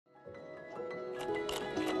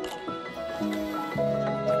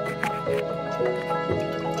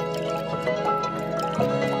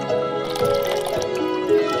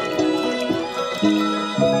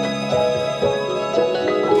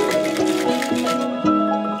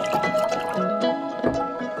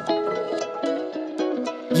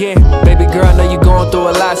Yeah, baby girl, I know you going through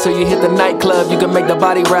a lot, so you hit the nightclub, you can make the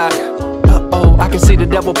body rock. Uh-oh, I can see the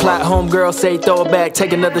devil plot. Homegirl say throw it back,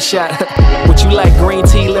 take another shot. What you like, green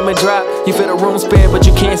tea, lemon drop? You feel the room spin, but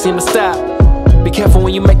you can't seem to stop. Be careful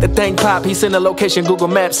when you make the thing pop. He send the location, Google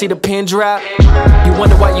Maps, see the pin drop. You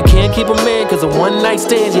wonder why you can't keep them in, cause of one night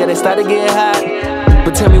stands, yeah, they started getting hot.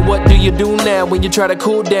 But tell me, what do you do now when you try to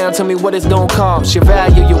cool down? Tell me what it's gonna cost, your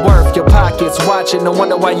value, your worth, your pockets. Watch it, no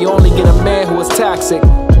wonder why you only get a man who is toxic.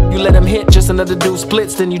 You let him hit, just another dude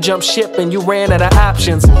splits, then you jump ship and you ran out of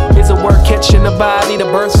options. It's a work catching the body to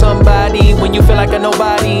birth somebody when you feel like a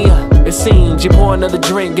nobody. It seems you pour another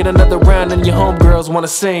drink, get another round, and your homegirls wanna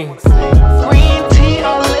sing. Green tea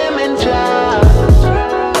or lemon drop.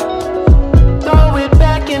 Throw it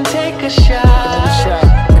back and take a shot.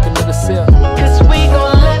 Take another sip. Cause we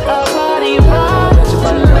gon' let our body rock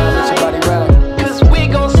tonight. Cause we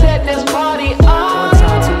gon' set this party off. 1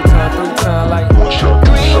 time, 2 time, 3 time, like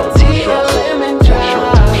green tea or lemon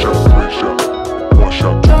drop.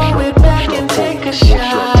 Throw it back and take a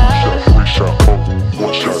shot.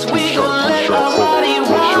 Cause we gon' let our body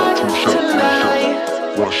rock tonight.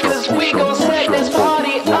 Cause we gon' set this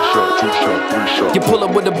party off. You pull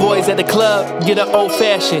up with the boys at the club, get an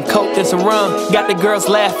old-fashioned Coke and some rum. Got the girls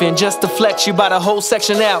laughing just to flex, you buy the whole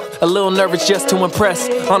section out. A little nervous just to impress,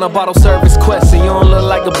 on a bottle service quest, and you don't look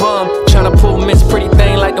like a bum. Tryna pull Miss Pretty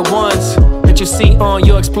Thing like the ones that you see on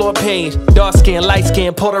your Explore page. Dark skin, light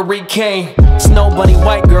skin, Puerto Rican. Snow bunny,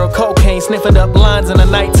 white girl, cocaine, sniffing up lines in the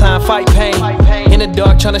nighttime, fight pain. In the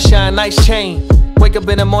dark, tryna shine, nice chain. Wake up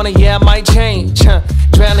in the morning, yeah, I might change.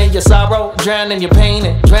 Drown in your sorrow, drown in your pain,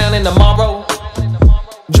 and drown in tomorrow.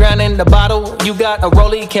 Drown in the bottle, you got a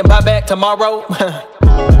rollie, can't buy back tomorrow.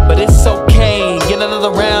 But it's okay, get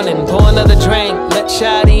another round and pour another drink. Let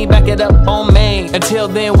Shawty back it up on me. Until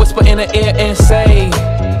then, whisper in her ear and say